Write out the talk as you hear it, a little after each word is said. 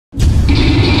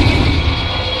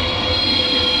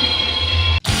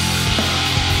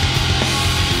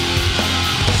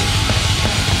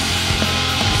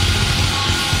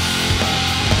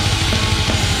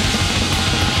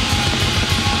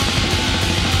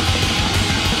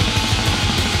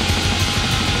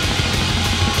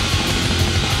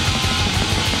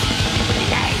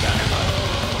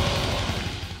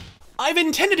I've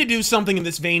intended to do something in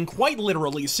this vein quite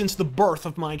literally since the birth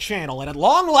of my channel, and at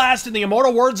long last, in the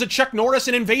immortal words of Chuck Norris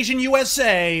in Invasion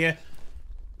USA,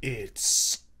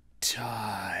 it's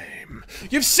time.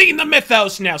 You've seen the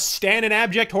mythos, now stand in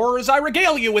abject horror as I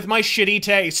regale you with my shitty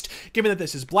taste. Given that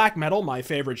this is black metal, my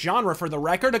favorite genre for the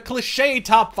record, a cliché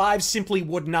top 5 simply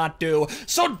would not do.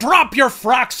 So drop your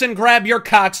frocks and grab your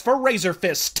cocks for Razor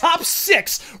Fist's top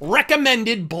 6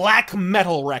 recommended black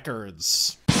metal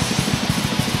records.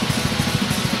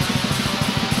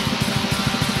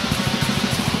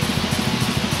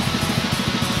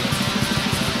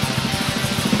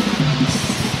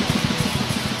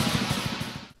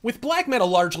 With black metal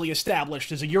largely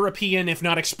established as a European, if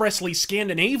not expressly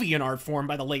Scandinavian art form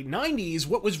by the late 90s,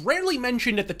 what was rarely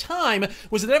mentioned at the time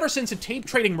was that ever since a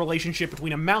tape-trading relationship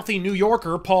between a mouthy New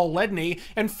Yorker, Paul Ledney,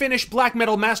 and Finnish black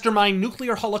metal mastermind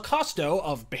Nuclear Holocausto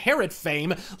of Beherit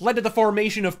fame led to the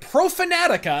formation of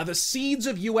Profanatica, the seeds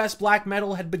of US black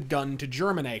metal had begun to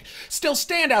germinate. Still,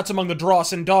 standouts among the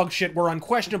dross and dogshit were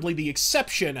unquestionably the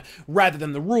exception rather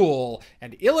than the rule,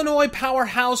 and Illinois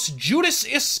powerhouse Judas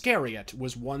Iscariot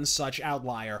was one such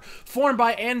outlier. Formed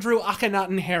by Andrew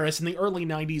Akhenaten Harris in the early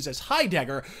 90s as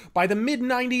Heidegger, by the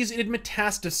mid-90s it had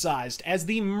metastasized as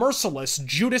the merciless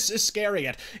Judas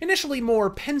Iscariot, initially more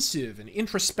pensive and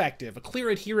introspective, a clear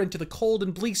adherent to the cold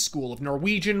and bleak school of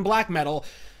Norwegian black metal.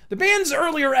 The band's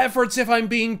earlier efforts, if I'm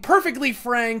being perfectly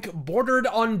frank, bordered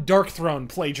on Darkthrone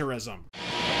plagiarism.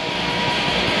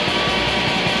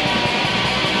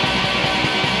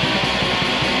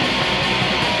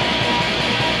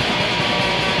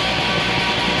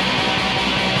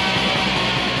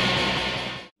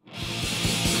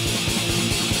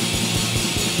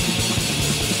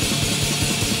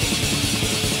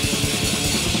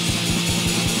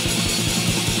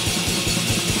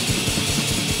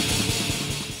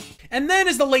 And then,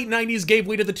 as the late 90s gave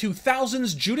way to the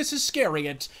 2000s, Judas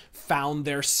Iscariot found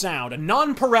their sound, a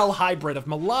non-Perel hybrid of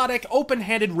melodic,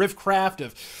 open-handed riffcraft,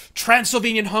 of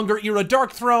Transylvanian Hunger-era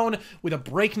Darkthrone, with a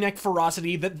breakneck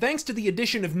ferocity that, thanks to the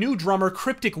addition of new drummer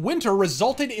Cryptic Winter,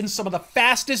 resulted in some of the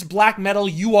fastest black metal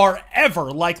you are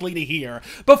ever likely to hear.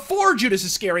 Before Judas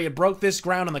Iscariot broke this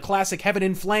ground on the classic Heaven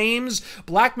in Flames,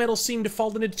 black metal seemed to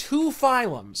fall into two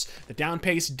phylums: the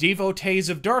down-paced devotees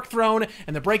of Darkthrone,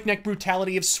 and the breakneck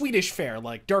brutality of Swedish fare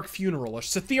like Dark Funeral or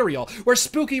Cythereal, where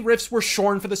spooky riffs were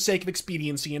shorn for the sake of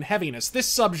expediency and heaviness.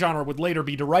 This subgenre would later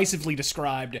be derisively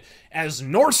described as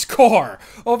Norsecore.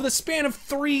 Over the span of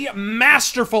 3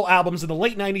 masterful albums in the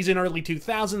late 90s and early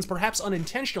 2000s, perhaps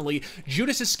unintentionally,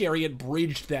 Judas Iscariot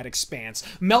bridged that expanse,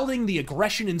 melding the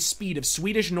aggression and speed of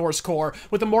Swedish Norsecore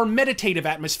with the more meditative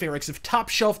atmospherics of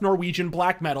top-shelf Norwegian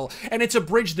black metal, and it's a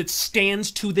bridge that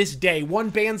stands to this day. One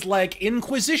bands like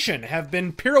Inquisition have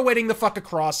been pirouetting the fuck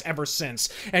across ever since,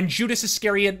 and Judas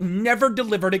Iscariot never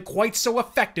delivered it quite so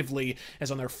effectively as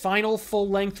on their final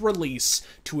full-length release,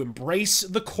 To Embrace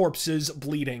the Corpse's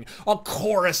Bleeding. A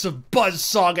chorus of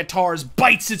buzzsaw guitars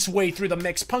bites its way through the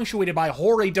mix, punctuated by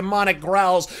hoary demonic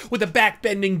growls, with a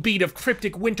back-bending beat of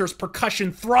Cryptic Winter's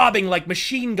percussion throbbing like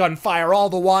machine gun fire all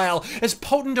the while, as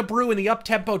potent a brew in the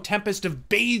up-tempo tempest of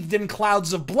Bathed in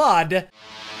Clouds of Blood.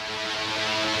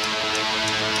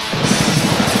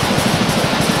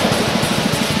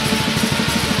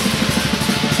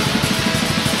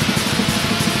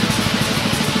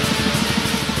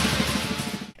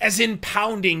 As in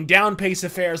pounding down-pace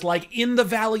affairs like In the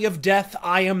Valley of Death,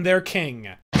 I Am Their King.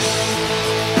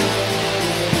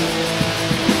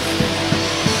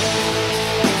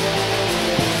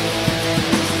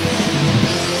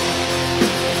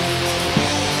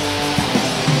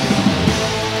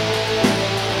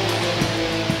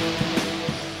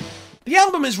 The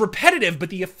album is repetitive, but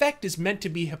the effect is meant to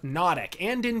be hypnotic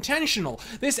and intentional.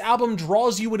 This album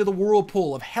draws you into the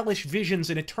whirlpool of hellish visions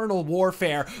and eternal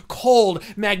warfare, cold,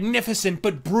 magnificent,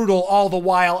 but brutal all the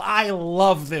while. I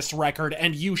love this record,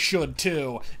 and you should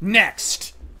too.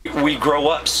 Next. We grow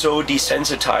up so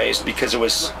desensitized because it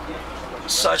was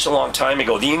such a long time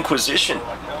ago. The Inquisition,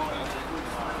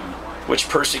 which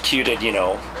persecuted, you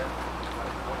know,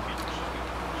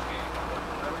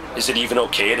 is it even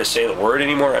okay to say the word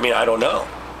anymore? I mean, I don't know.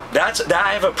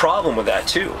 I have a problem with that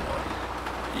too.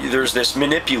 There's this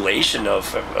manipulation of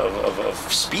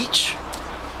speech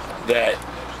that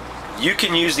you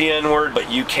can use the N-word, but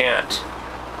you can't.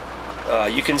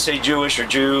 You can say Jewish or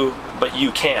Jew, but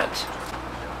you can't.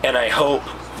 And I hope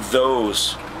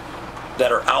those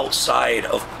that are outside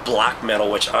of black metal,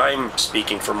 which I'm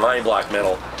speaking for my black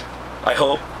metal, I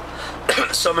hope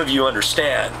some of you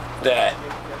understand that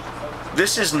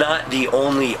this is not the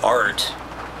only art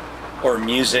or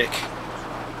music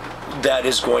that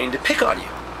is going to pick on you.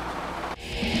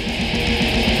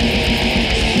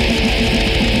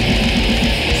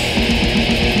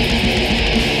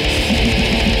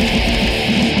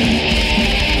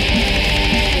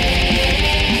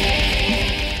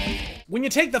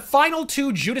 take the final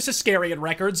two Judas Iscariot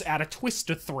records, add a twist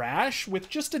to thrash, with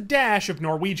just a dash of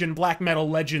Norwegian black metal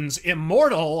legends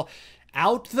Immortal,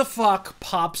 out the fuck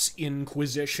pops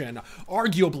Inquisition,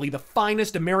 arguably the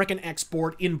finest American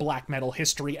export in black metal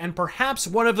history, and perhaps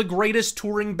one of the greatest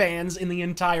touring bands in the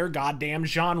entire goddamn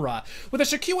genre. With a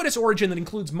circuitous origin that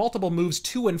includes multiple moves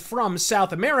to and from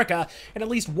South America, and at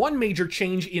least one major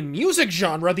change in music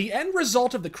genre, the end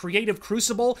result of the creative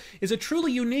crucible is a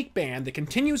truly unique band that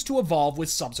continues to evolve with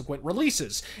subsequent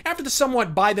releases. After the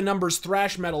somewhat by-the-numbers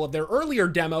thrash metal of their earlier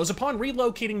demos, upon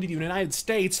relocating to the United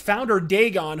States, founder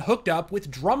Dagon hooked up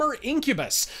with drummer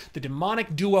Incubus. The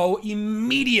demonic duo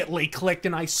immediately clicked,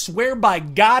 and I swear by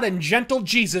God and gentle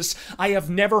Jesus, I have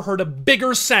never heard a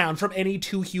bigger sound from any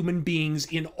two human beings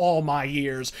in all my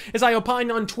years. As I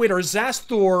opined on Twitter,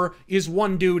 Zasthor is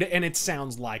one dude, and it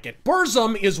sounds like it.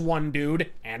 Burzum is one dude,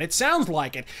 and it sounds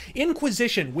like it.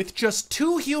 Inquisition, with just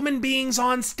two human beings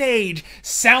on stage,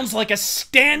 sounds like a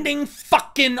standing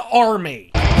fucking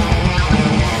army.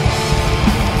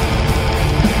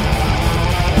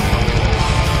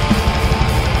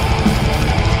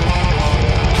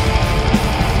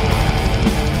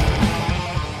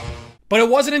 But it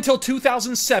wasn't until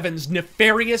 2007's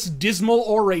nefarious, dismal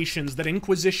orations that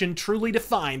Inquisition truly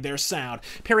defined their sound,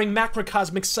 pairing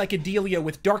macrocosmic psychedelia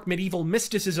with dark medieval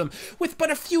mysticism. With but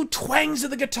a few twangs of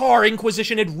the guitar,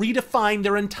 Inquisition had redefined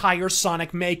their entire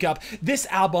sonic makeup. This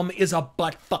album is a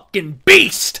butt-fucking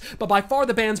beast! But by far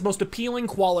the band's most appealing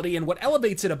quality, and what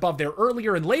elevates it above their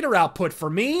earlier and later output for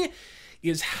me,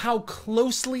 is how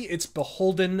closely it's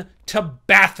beholden to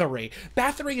Bathory.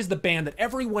 Bathory is the band that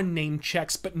everyone name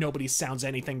checks, but nobody sounds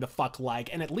anything the fuck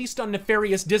like, and at least on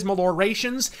nefarious dismal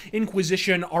orations,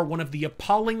 Inquisition are one of the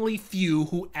appallingly few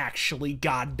who actually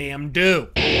goddamn do.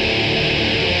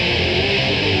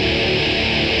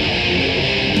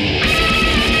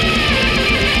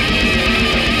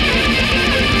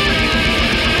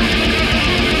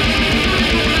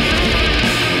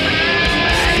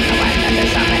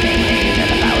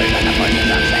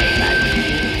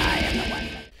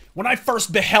 When I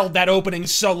first beheld that opening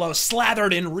solo,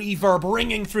 slathered in reverb,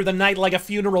 ringing through the night like a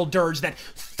funeral dirge, that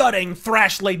thudding,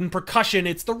 thrash-laden percussion,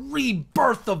 it's the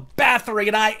rebirth of Bathory,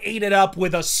 and I ate it up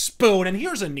with a spoon. And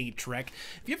here's a neat trick.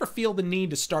 If you ever feel the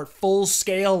need to start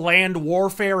full-scale land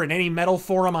warfare in any metal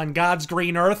forum on God's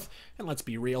green earth, and let's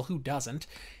be real, who doesn't,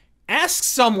 ask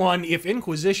someone if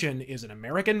Inquisition is an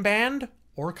American band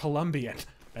or Colombian.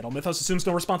 Metal Mythos assumes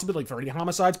no responsibility for any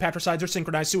homicides, patricides, or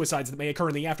synchronized suicides that may occur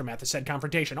in the aftermath of said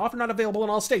confrontation. Offer not available in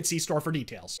all states. See store for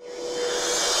details.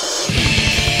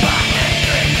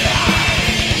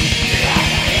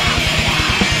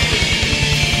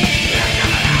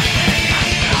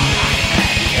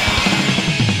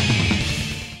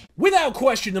 Without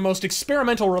question, the most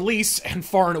experimental release, and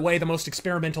far and away the most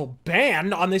experimental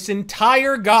band on this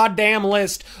entire goddamn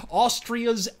list,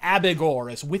 Austria's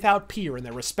Abigor is without peer in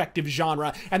their respective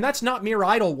genre, and that's not mere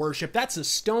idol worship, that's a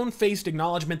stone-faced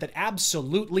acknowledgement that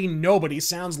absolutely nobody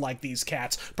sounds like these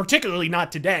cats, particularly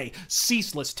not today.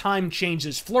 Ceaseless time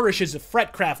changes, flourishes of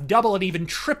fretcraft, double and even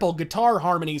triple guitar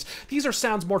harmonies. These are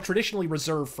sounds more traditionally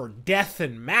reserved for death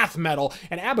and math metal,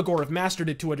 and Abigor have mastered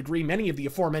it to a degree many of the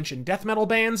aforementioned death metal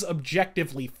bands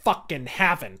objectively fucking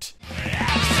haven't.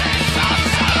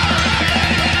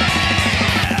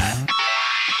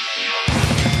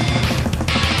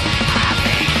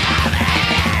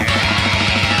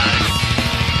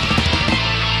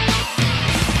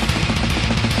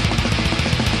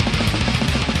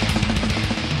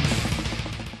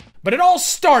 But it all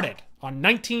started on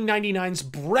 1999's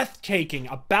breathtaking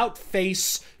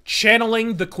about-face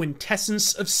channeling the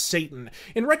quintessence of Satan.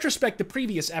 In retrospect, the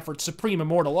previous efforts, Supreme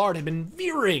Immortal Art, had been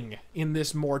veering in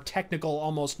this more technical,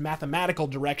 almost mathematical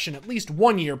direction at least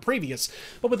 1 year previous.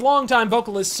 But with longtime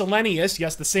vocalist Selenius,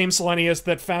 yes, the same Selenius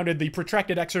that founded the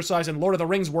protracted exercise in Lord of the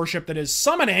Rings worship that is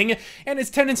summoning, and his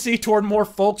tendency toward more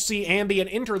folksy ambient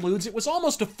interludes, it was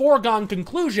almost a foregone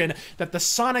conclusion that the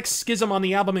sonic schism on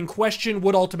the album in question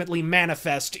would ultimately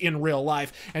manifest in real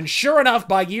life. And sure enough,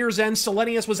 by year's end,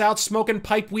 Selenius was out smoking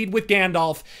pipe weed with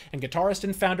Gandalf, and guitarist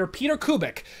and founder Peter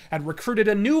Kubik had recruited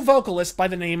a new vocalist by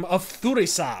the name of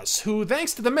Thurisaz, who,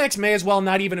 thanks to the mix, may as well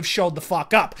not even have showed the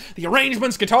fuck up. The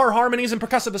arrangements, guitar harmonies, and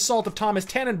percussive assault of Thomas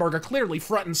Tannenberg are clearly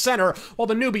front and center, while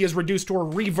the newbie is reduced to a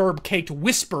reverb-caked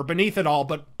whisper beneath it all,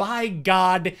 but by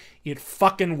God, it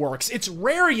fucking works. It's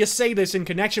rare you say this in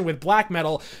connection with black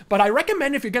metal, but I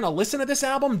recommend if you're gonna listen to this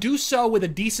album, do so with a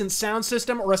decent sound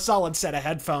system or a solid set of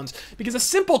headphones, because a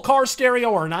simple car stereo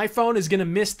or an iPhone is gonna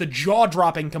miss the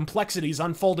jaw-dropping complexities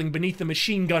unfolding beneath the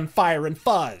machine gun fire and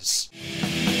fuzz.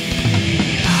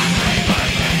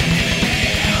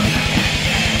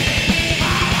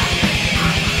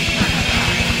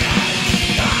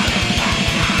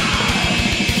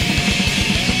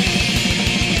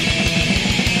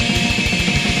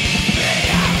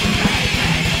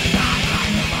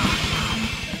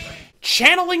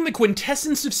 Channeling the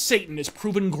quintessence of Satan has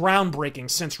proven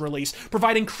groundbreaking since release,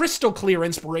 providing crystal clear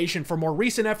inspiration for more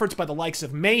recent efforts by the likes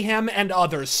of Mayhem and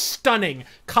others. Stunning,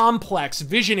 complex,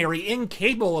 visionary,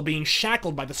 incapable of being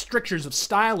shackled by the strictures of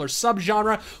style or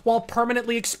subgenre, while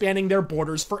permanently expanding their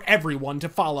borders for everyone to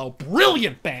follow.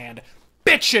 Brilliant band!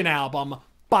 Bitchin' album!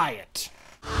 Buy it!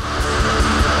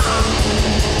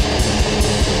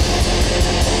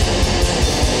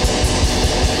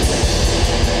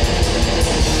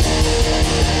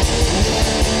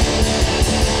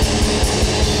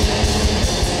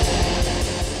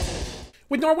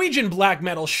 With Norwegian black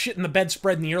metal shitting the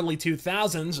bedspread in the early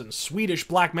 2000s and Swedish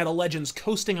black metal legends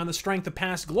coasting on the strength of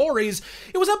past glories,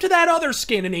 it was up to that other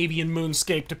Scandinavian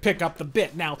moonscape to pick up the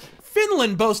bit. Now,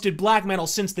 Finland boasted black metal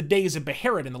since the days of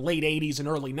Beherit in the late 80s and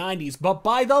early 90s, but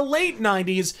by the late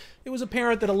 90s, it was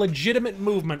apparent that a legitimate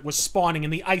movement was spawning in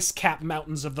the ice-capped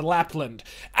mountains of the Lapland.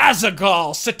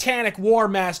 Azagal, satanic war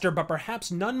master, but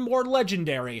perhaps none more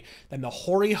legendary than the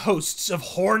hoary hosts of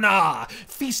Horna.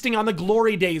 Feasting on the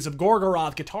glory days of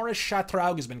Gorgoroth, guitarist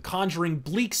Shatraug has been conjuring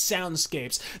bleak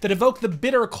soundscapes that evoke the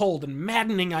bitter cold and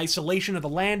maddening isolation of the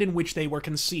land in which they were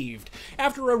conceived.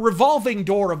 After a revolving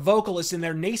door of vocalists in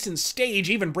their nascent stage,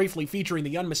 even briefly featuring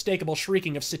the unmistakable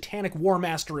shrieking of satanic war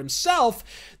master himself,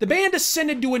 the band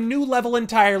ascended to a new level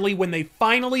entirely when they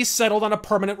finally settled on a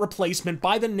permanent replacement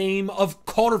by the name of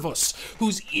Corvus,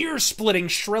 whose ear-splitting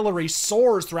shrillery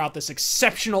soars throughout this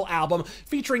exceptional album,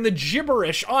 featuring the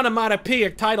gibberish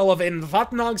onomatopoeic title of In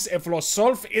Vatnags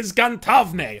Eflosolf is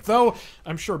Gantavne, though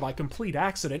I'm sure by complete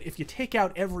accident, if you take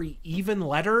out every even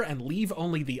letter and leave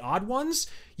only the odd ones,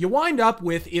 you wind up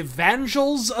with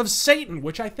Evangels of Satan,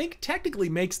 which I think technically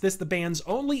makes this the band's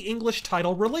only English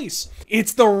title release.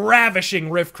 It's the ravishing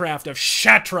riffcraft of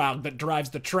Shatraug that drives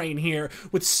the train here,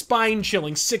 with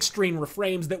spine-chilling six-string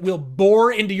refrains that will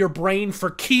bore into your brain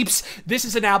for keeps. This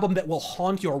is an album that will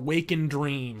haunt your wakened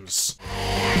dreams.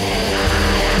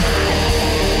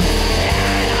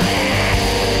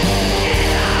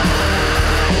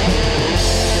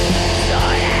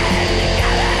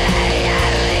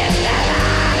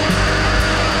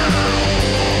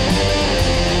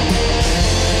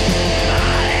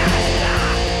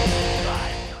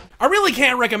 I really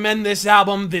can't recommend this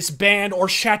album, this band, or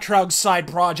Shatraug's side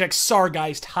project,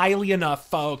 Sargeist, highly enough,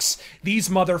 folks. These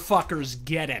motherfuckers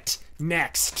get it.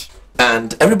 Next.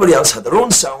 And everybody else had their own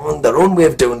sound, their own way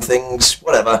of doing things,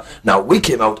 whatever. Now we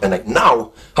came out and like,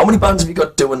 now, how many bands have you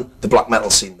got doing the black metal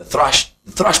scene? The thrash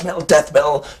metal, death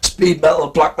metal, speed metal,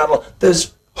 black metal.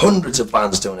 There's hundreds of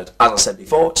bands doing it. As I said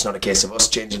before, it's not a case of us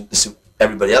changing to suit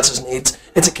everybody else's needs.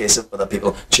 It's a case of other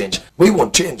people change. We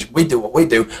won't change. We do what we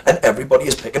do, and everybody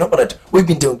is picking up on it. We've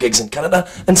been doing gigs in Canada,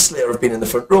 and Slayer have been in the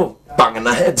front row, banging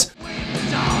their heads.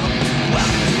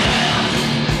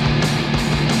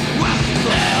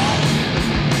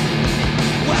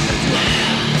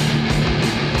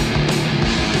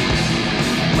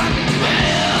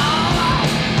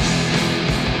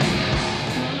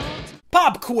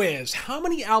 Pop quiz. How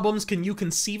many albums can you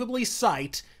conceivably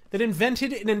cite that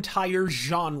invented an entire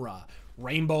genre?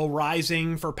 Rainbow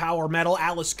Rising for power metal,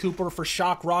 Alice Cooper for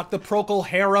shock rock, the Procol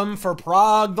Harum for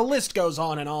prog, the list goes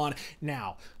on and on.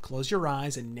 Now, close your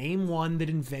eyes and name one that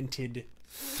invented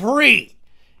 3.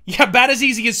 Yeah, about as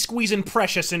easy as squeezing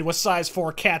Precious into a size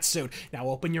 4 catsuit. Now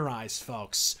open your eyes,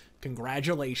 folks.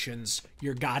 Congratulations,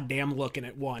 you're goddamn looking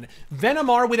at one.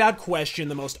 Venom are, without question,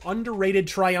 the most underrated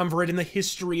triumvirate in the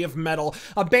history of metal.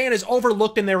 A band as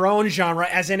overlooked in their own genre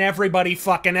as in everybody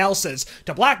fucking else's.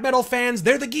 To black metal fans,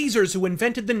 they're the geezers who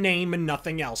invented the name and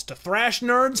nothing else. To thrash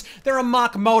nerds, they're a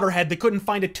mock Motorhead that couldn't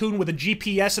find a tune with a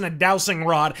GPS and a dowsing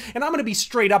rod. And I'm gonna be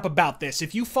straight up about this.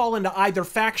 If you fall into either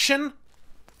faction,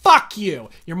 fuck you!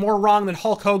 You're more wrong than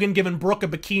Hulk Hogan giving Brooke a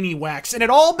bikini wax. And it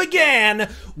all began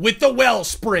with the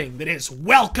wellspring that is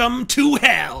Welcome to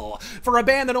Hell. For a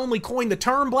band that only coined the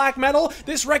term black metal,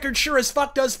 this record sure as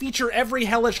fuck does feature every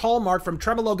hellish hallmark from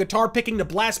tremolo guitar picking to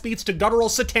blast beats to guttural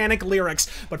satanic lyrics.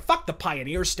 But fuck the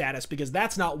pioneer status, because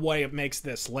that's not why it makes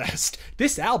this list.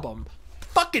 This album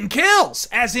fucking kills,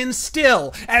 as in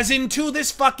still, as in to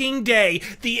this fucking day,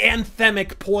 the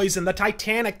anthemic Poison, the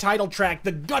Titanic title track,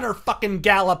 the gutter fucking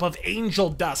gallop of Angel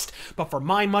Dust. But for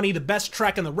my money, the best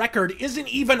track on the record isn't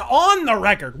even on the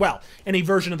record. Well, any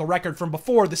version of the record from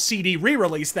before the CD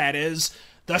re-release, that is.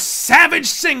 The savage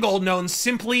single known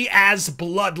simply as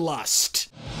Bloodlust.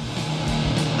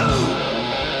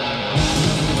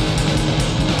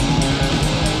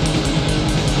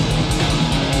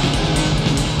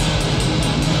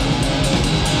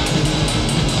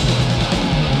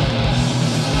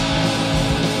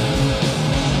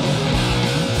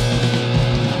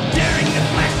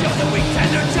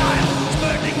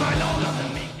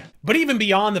 But even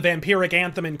beyond the vampiric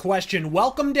anthem in question,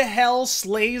 Welcome to Hell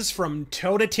slays from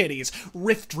toe to titties.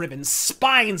 Riff-driven,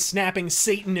 spine-snapping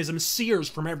Satanism sears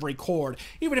from every chord.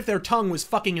 Even if their tongue was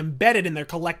fucking embedded in their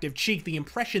collective cheek, the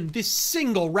impression this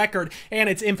single record and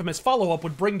its infamous follow-up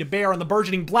would bring to bear on the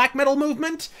burgeoning black metal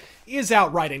movement is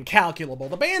outright incalculable.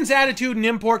 The band's attitude and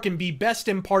import can be best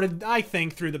imparted, I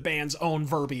think, through the band's own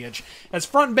verbiage. As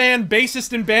frontman,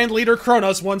 bassist, and bandleader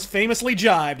Kronos once famously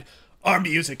jibed, "Our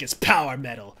music is power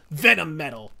metal, venom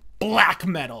metal, black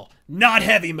metal, not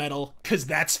heavy metal, 'cause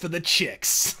that's for the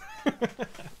chicks."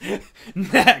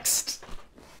 Next.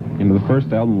 You know, the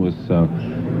first album was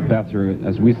better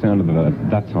as we sounded at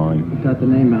that time. Got the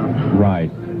name out.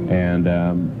 Right.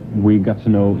 And we got to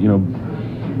know, you know,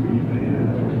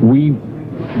 we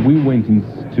went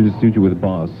into the studio with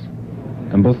Boss,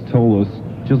 and Boss told us,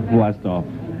 just blast off,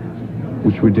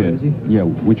 which we did. Yeah,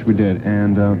 which we did.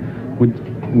 And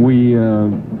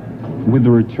with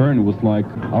the return, it was like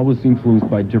I was influenced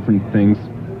by different things,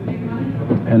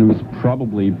 and it was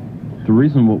probably the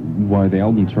reason why the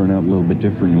album turned out a little bit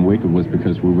different and wicked was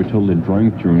because we were totally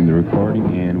drunk during the recording,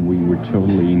 and we were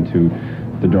totally into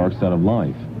the dark side of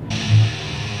life.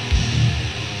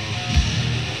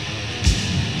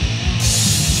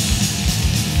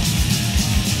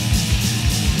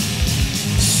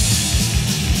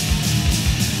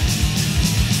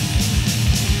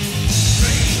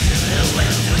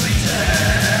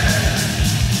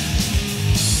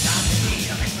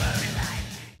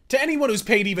 To anyone who's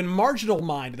paid even marginal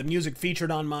mind to the music featured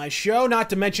on my show, not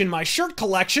to mention my shirt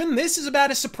collection, this is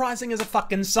about as surprising as a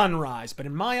fucking sunrise. But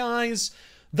in my eyes,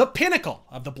 the pinnacle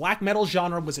of the black metal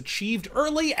genre was achieved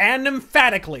early and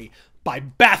emphatically by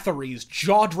Bathory's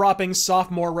jaw-dropping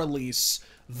sophomore release,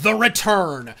 The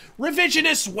Return.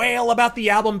 Revisionists wail about the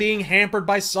album being hampered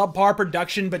by subpar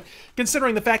production, but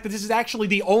considering the fact that this is actually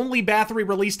the only Bathory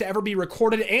release to ever be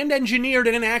recorded and engineered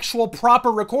in an actual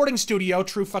proper recording studio,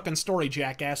 true fucking story,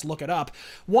 jackass, look it up,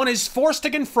 one is forced to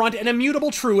confront an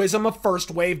immutable truism of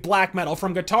first-wave black metal,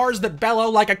 from guitars that bellow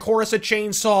like a chorus of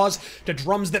chainsaws, to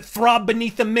drums that throb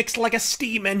beneath the mix like a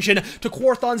steam engine, to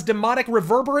Quorthon's demonic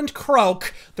reverberant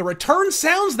croak. The Return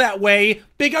sounds that way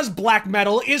because black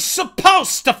metal is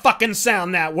supposed to fucking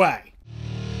sound that way.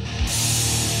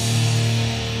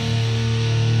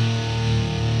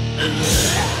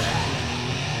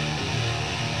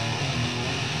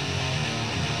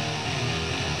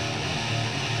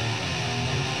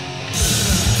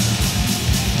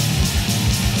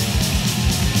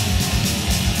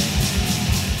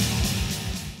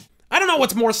 I don't know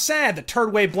what's more sad, that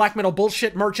third-wave black metal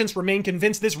bullshit merchants remain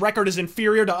convinced this record is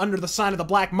inferior to Under the Sign of the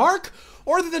Black Mark,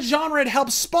 or that the genre it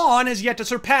helped spawn has yet to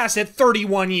surpass it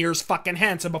 31 years fucking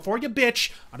hence. And before you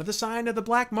bitch, Under the Sign of the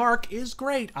Black Mark is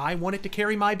great. I want it to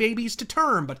carry my babies to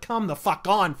term, but come the fuck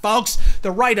on, folks.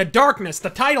 The Rite of Darkness, the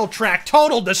title track,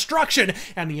 Total Destruction,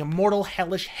 and the immortal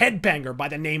hellish headbanger by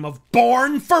the name of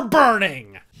Born for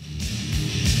Burning.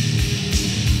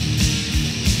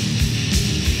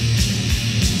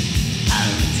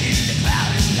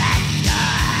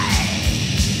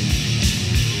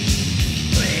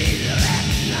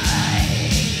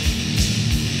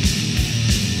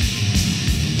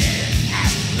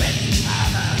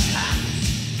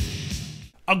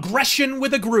 Aggression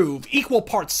with a groove, equal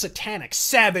parts satanic,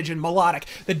 savage, and melodic.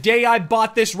 The day I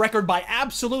bought this record by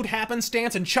absolute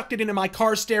happenstance and chucked it into my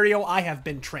car stereo, I have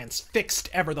been transfixed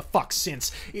ever the fuck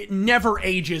since. It never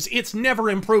ages, it's never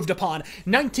improved upon.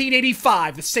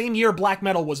 1985, the same year black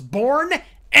metal was born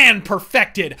and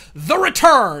perfected. The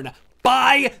Return!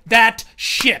 Buy that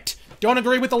shit! Don't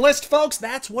agree with the list, folks?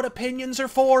 That's what opinions are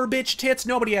for, bitch tits.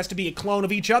 Nobody has to be a clone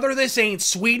of each other. This ain't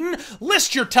Sweden.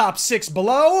 List your top 6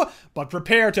 below, but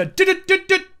prepare to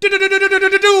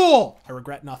duel. I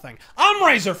regret nothing. I'm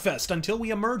Razor Fist until we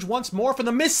emerge once more from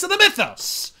the mists of the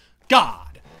mythos.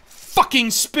 God fucking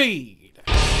speed.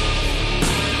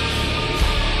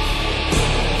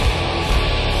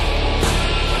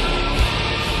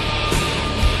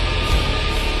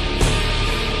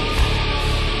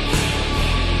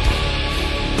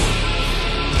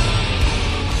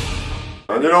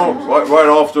 And you know, right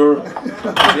after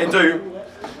the interview,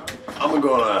 I'm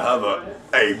gonna have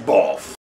a bath.